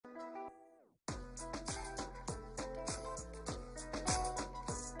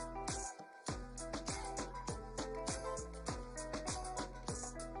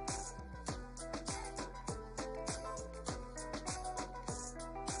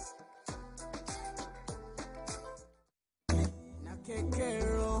take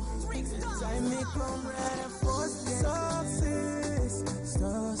care of. Time me come ready for success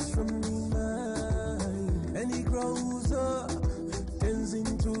starts from the mind, and it grows up, turns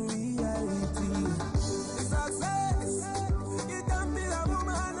into reality. Success, you can be a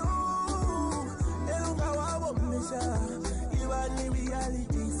woman who elunga wabo mesha, even in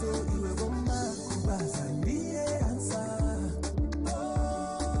reality, so you will come back and be the answer.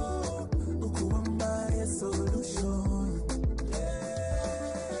 Oh, ukuwamba a solution.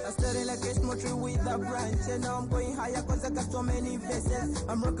 I started like a small tree with a branch, and now I'm going higher cause I got so many vessels.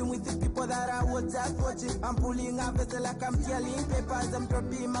 I'm working with the people that I was just watching. I'm pulling a vessel like I'm tearing papers. I'm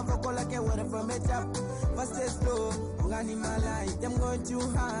dropping my vocal like a water from a tap. Fast and slow, ungani my light. I'm going too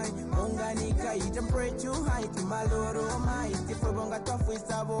high, ungani kite. I'm praying too high to my Lord Almighty. For bonga tough with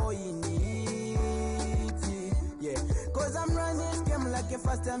sabo in it. Yeah, cause I'm running game like a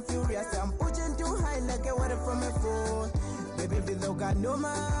fast and furious. I'm pushing too high like a water from a phone. Baby, though got no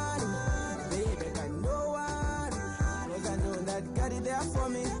money, baby, got no one. Cause I know that God is there for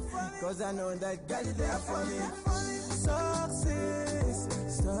me. Cause I know that God is there for me. Success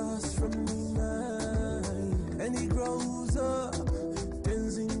starts from the mind, and it grows up,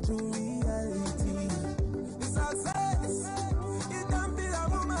 turns into reality. Success, it can be a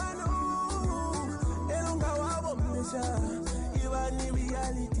woman who elunga wabo mesha, even in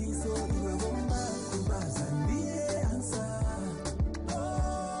reality, so you will go back and be the answer.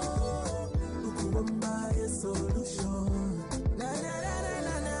 A solution. Na na na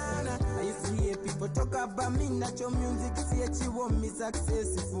na na na. I used to hear people talk about me, not your music. See that you want me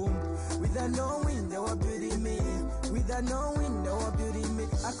successful. Without knowing they were building me. Without knowing they were building me.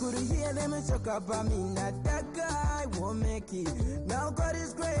 I could hear them talk about me. Not that guy won't make it. Now God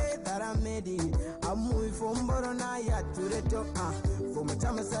is great that I made it. I'm moving from Boronaya to the top. For my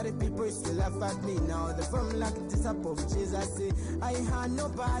time I started, people still laugh at me. Now the firm like this up of Jesus. Say I had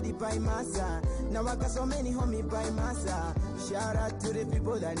nobody by my side. Now I got so many homies by my side. Shout out to the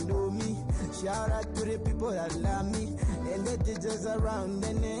people that know me. Shout out to the people that love me. And the DJs around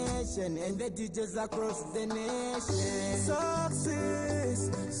the nation. And the DJs across the nation.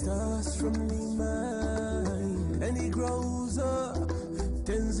 Success starts from the mind, and it grows up,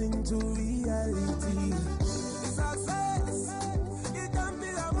 turns into reality. Success, it can be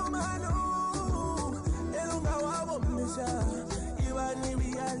a woman who elunga wabo mesha, even in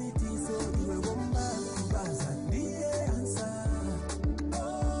reality, so you will go back and be the answer.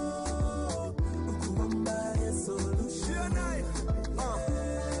 Oh, ukuwamba a solution.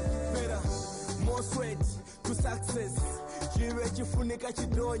 Better, more sweat to success. Chiwe chifunika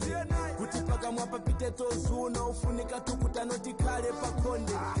chidonje kutipaka mwapa pite tozuna ufunika tukutanoti kale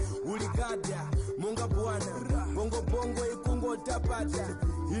pakonde uligada munga bwana bongo bongo ikungo tapata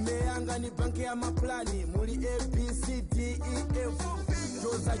ine yanga ni banke ya maplani muli ABCDEF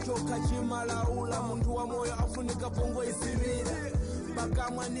toza choka chimalaula muntu wa moyo afunika bongo isirira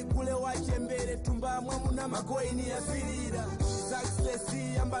bakamwa nikule wachembere tumbamwe muna makoini ya sirira. Success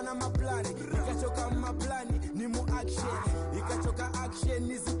yamba na maplani ikachoka maplani ni mu action ikachoka action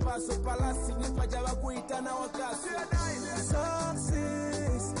ni zipaso palasi ni pajaba kuitana wakasi.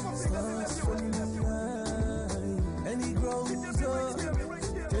 Success starts from the mind, and it grows up,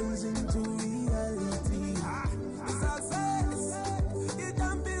 turns into reality. Success, it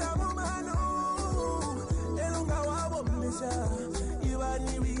can be a woman who elunga wabo mesha, even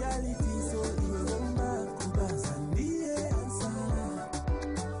in reality, so you will go back and be the answer.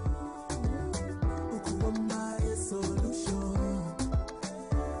 Ukuwamba a solution.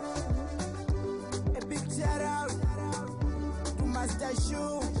 A big shout out to Master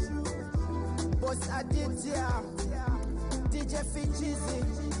Shoe, Boss Aditya, DJ Fichizi,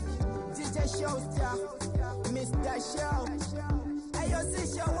 DJ Showstar, Mr. Show. Ayo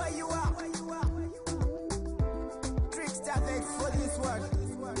Sisha, where you are? Trickster, thanks for this one.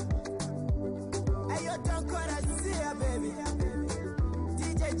 Ayo don't gonna see ya, baby.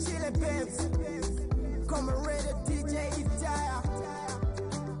 DJ Chile Babes, comrade DJ Itaya.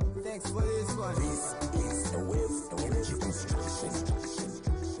 Thanks for this one. This is a wave energy construction.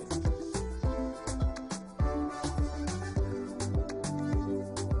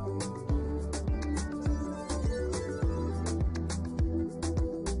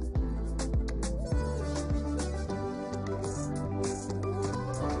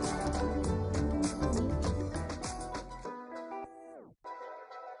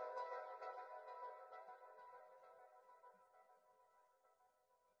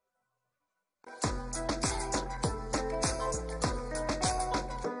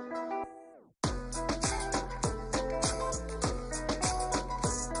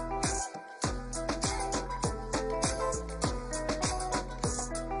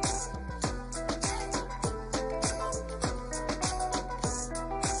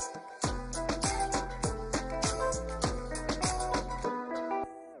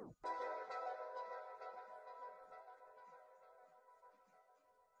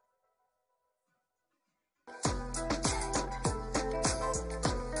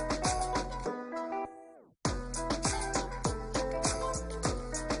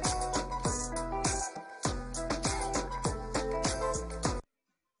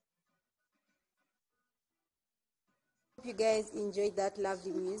 You guys enjoyed that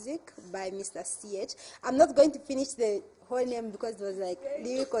lovely music by Mr. CH. I'm not going to finish the whole name because it was like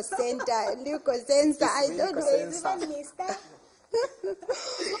lyrical center. I don't know.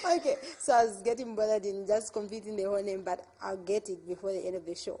 Okay, so I was getting bothered in just completing the whole name, but I'll get it before the end of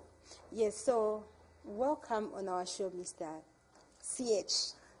the show. Yes, so welcome on our show, Mr.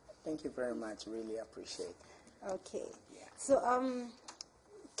 CH. Thank you very much. Really appreciate it. Okay. So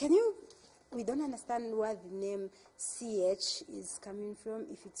we don't understand where the name CH is coming from,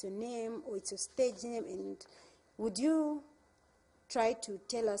 if it's your name or it's your stage name, and would you try to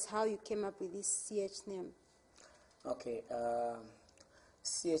tell us how you came up with this CH name? Okay.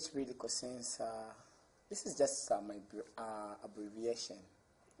 CH really contains, this is just my abbreviation.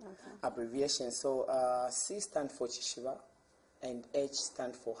 Okay. Abbreviation. So C stands for Chishiba and H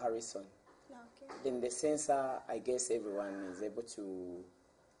stands for Harrison. Okay. Then the sensor, I guess everyone is able to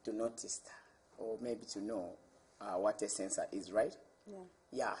notice or maybe to know what a sensor is, right? Yeah.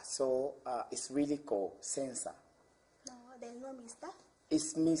 Yeah, so it's really called sensor. No, there's no mister.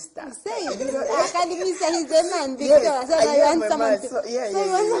 It's Mr. Say it. I can't even say he's a man, Victor. Yes, so I now you am want a someone man. to... So, yeah.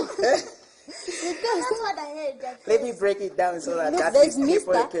 That's what I heard. That Let me break it down so that Look, at there's least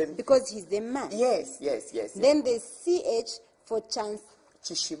people Mr. can... because he's the man. Yes. Then there's CH for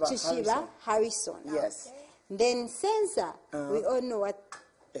Chishiba Harrison. Yes. Okay. Then sensor, we all know what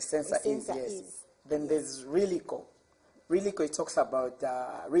A sensor, sensor yes. is. Then there's relico. Relico, it talks about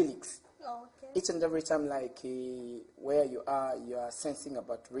relics. Oh, okay. Each and every time, like where you are sensing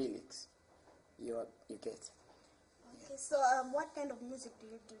about relics. You get. Okay, so what kind of music do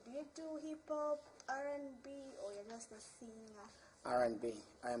you do? Do you do hip hop, R&B, or you're just a singer? R&B.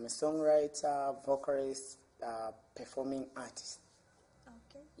 I am a songwriter, vocalist, performing artist.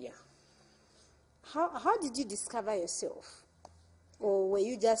 Okay. Yeah. How did you discover yourself? Or were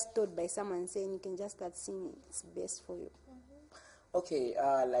you just taught by someone saying you can just start singing, it's best for you? Okay,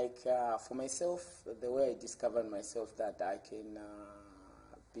 for myself, the way I discovered myself that I can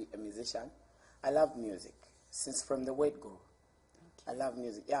be a musician, I love music since from the word go. Okay. I love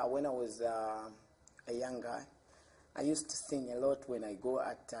music. Yeah, when I was a young guy, I used to sing a lot when I go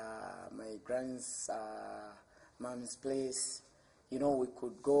at my grand's mom's place. You know, we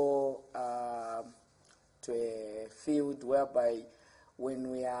could go to a field whereby when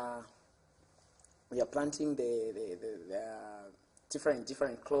we are planting the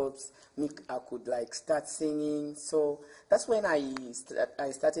different crops, I could like start singing. So that's when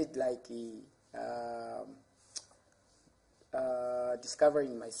I started like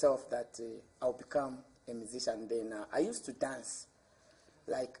discovering myself that I'll become a musician. Then I used to dance,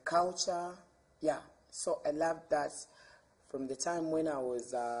 like culture. Yeah, so I loved that from the time when I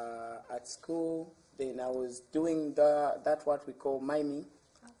was at school. Then I was doing that what we call miming.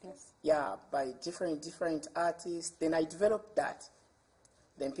 Yes. Yeah, by different artists. Then I developed that.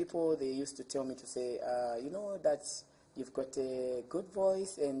 Then people, they used to tell me to say, you know, that you've got a good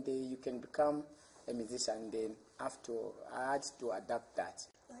voice and you can become a musician. Then I had to adapt that.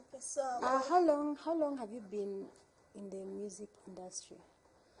 Okay, so How long have you been in the music industry?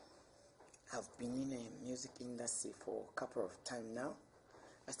 I've been in the music industry for a couple of time now.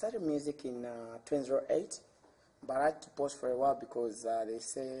 I started music in 2008, but I had to pause for a while because they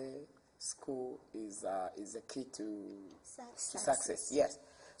say school is a key to success. Yes.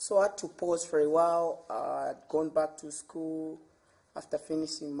 So I had to pause for a while. I'd gone back to school after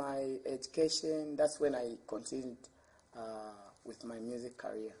finishing my education. That's when I continued with my music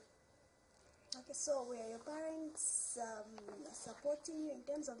career. Okay, so were your parents supporting you in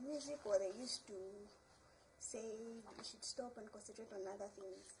terms of music, or they used to say you should stop and concentrate on other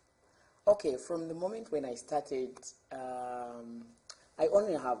things? Okay, from the moment when I started, I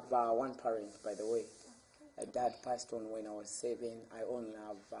only have one parent, by the way. My dad passed on when I was 7. I only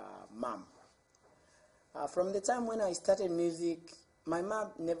have mom. From the time when I started music, my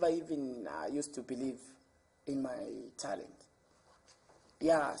mom never even used to believe in my talent.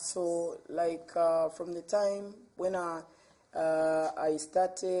 Yeah, so like from the time when I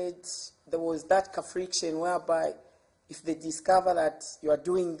started, there was that friction whereby if they discover that you are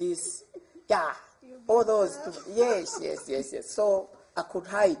doing this, yeah, all those, yes. So I could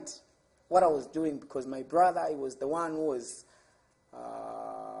hide what I was doing because my brother, he was the one who was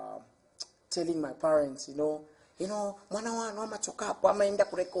telling my parents, mwana wanu amachoka hapo amaenda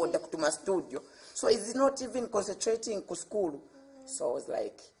kurekoda kutuma studio. So he's not even concentrating ku school. So I was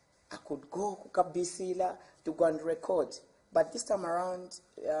like, I could go kukabisila to go and record. But this time around,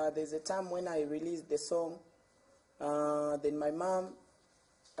 there's a time when I released the song. Then my mom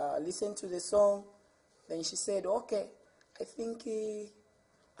listened to the song. Then she said, okay, I think you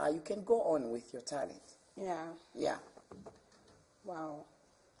can go on with your talent. Yeah. Yeah. Wow.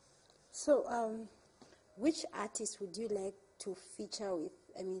 So, which artist would you like to feature with?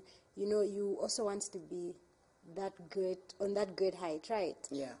 I mean, you also want to be that good, on that good height, right?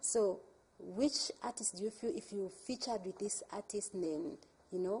 Yeah. So, which artist do you feel if you featured with this artist name,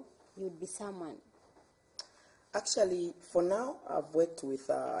 you'd be someone? Actually, for now, I've worked with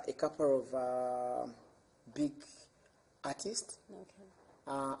a couple of big artists. Okay.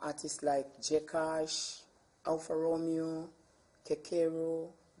 Artists like J Cash, Alfa Romeo, Kekero,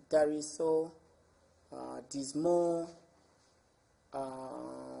 Dariso, Dismo,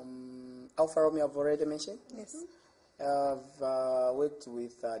 Alfa Romeo I've already mentioned. Yes. I've worked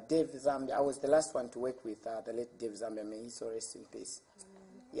with Dave Zambia. I was the last one to work with the late Dave Zambia. May he so rest in peace.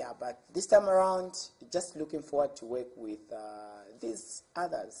 Yeah, but this time around, just looking forward to work with these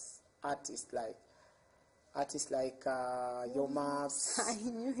artists like Yo Maps, I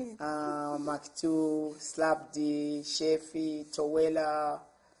knew it. Mark 2, Slap D, Shefi, Towela,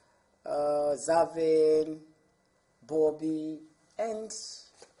 Zaven, Bobby, and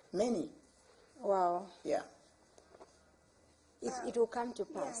many. Wow. Yeah. It will come to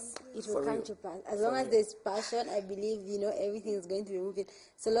pass. It will For come real. to pass. As long as there's passion, I believe, everything is going to be moving.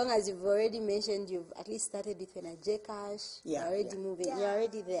 So long as you've already mentioned, you've at least started with J Cash, Yeah, you're already yeah. moving. You're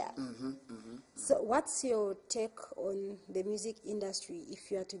already there. So what's your take on the music industry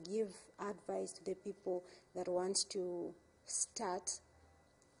if you are to give advice to the people that want to start,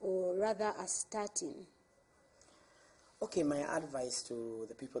 or rather are starting? Okay, my advice to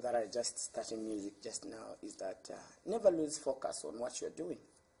the people that are just starting music just now is that never lose focus on what you're doing.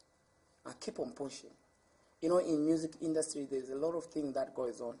 Keep on pushing. In music industry, there's a lot of things that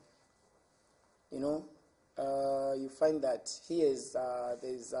goes on. You find that there's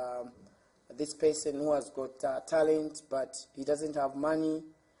this person who has got talent, but he doesn't have money.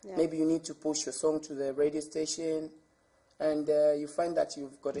 Yeah. Maybe you need to push your song to the radio station, and you find that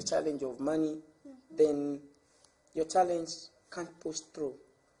you've got a challenge of money, then your challenge can't push through.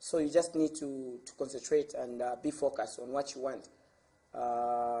 So you just need to concentrate and be focused on what you want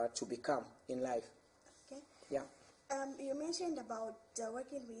to become in life. Okay. Yeah. You mentioned about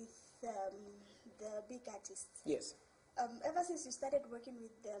working with the big artists. Yes. Ever since you started working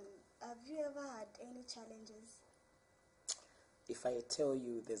with them, have you ever had any challenges? If I tell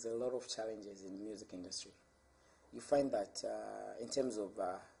you, there's a lot of challenges in the music industry. You find that in terms of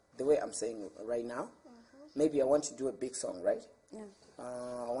the way I'm saying right now, maybe I want to do a big song, right? Yeah.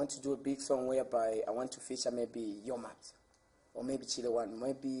 I want to do a big song whereby I want to feature maybe Yo Maps, or maybe Chile One,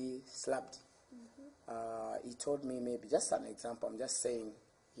 maybe Slapped. He told me, maybe just an example, I'm just saying,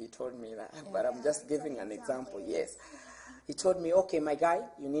 he told me that, but I'm just giving an example, yes. He told me, okay, my guy,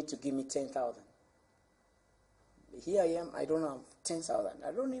 you need to give me 10,000. Here I am, I don't have 10,000.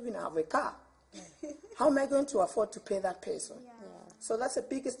 I don't even have a car. How am I going to afford to pay that person? Yeah. So that's the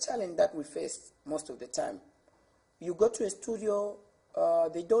biggest challenge that we face most of the time. You go to a studio,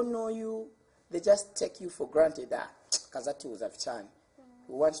 they don't know you, they just take you for granted. Kazati was a chan.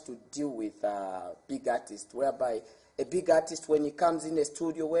 We want to deal with big artists, whereby a big artist, when he comes in the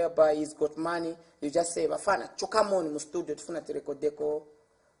studio, whereby he's got money, you just say, Bafana, chokamoni mu studio, tufuna terekodeko,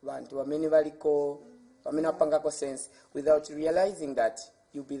 bantu wameni valiko, wamena pangako sense, without realizing that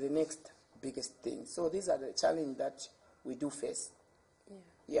you'll be the next biggest thing. So these are the challenges that we do face.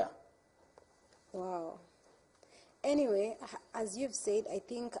 Yeah. Wow. Anyway, as you've said, I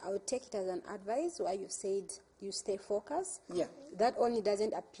think I would take it as an advice where you've said you stay focused. Yeah. That only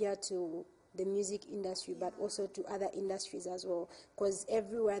doesn't appear to the music industry, but also to other industries as well, because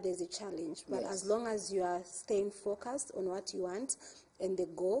everywhere there's a challenge. But Yes. as long as you are staying focused on what you want and the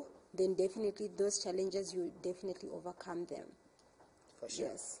goal, then definitely those challenges, you definitely overcome them. For sure.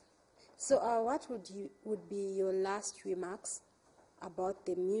 Yes. So what would be your last remarks about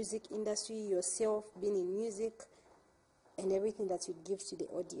the music industry, yourself being in music, and everything that you give to the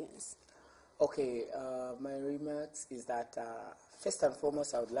audience? Okay, my remarks is that first and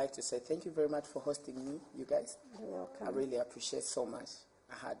foremost, I would like to say thank you very much for hosting me, you guys. You're welcome. I really appreciate so much.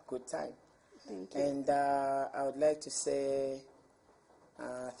 I had good time. Thank you. And I would like to say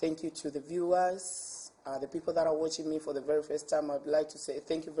thank you to the viewers, the people that are watching me for the very first time. I would like to say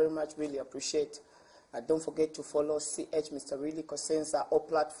thank you very much, really appreciate. Don't forget to follow CH Mr. Really Kosensa, all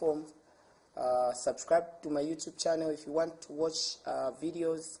platforms. Subscribe to my YouTube channel if you want to watch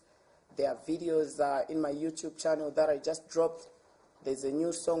videos. There are videos in my YouTube channel that I just dropped. There's a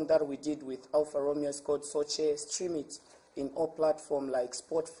new song that we did with Alfa Romeo. It's called Soche. Stream it in all platforms like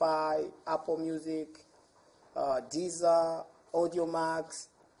Spotify, Apple Music, Deezer, Audiomax,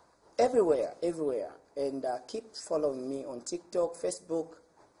 everywhere. And keep following me on TikTok, Facebook,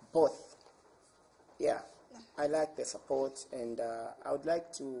 both. Yeah. I like the support, and I would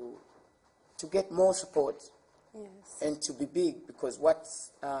like to get more support. Yes. And to be big, because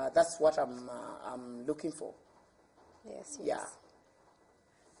that's what I'm looking for. Yes. Yeah.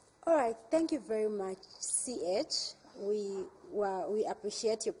 All right. Thank you very much, CH. We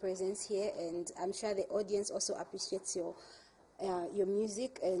appreciate your presence here, and I'm sure the audience also appreciates your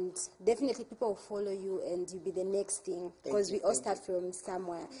music, and definitely people will follow you, and you'll be the next thing, because we all start from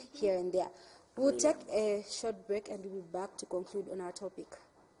somewhere here and there. We'll take a short break, and we'll be back to conclude on our topic.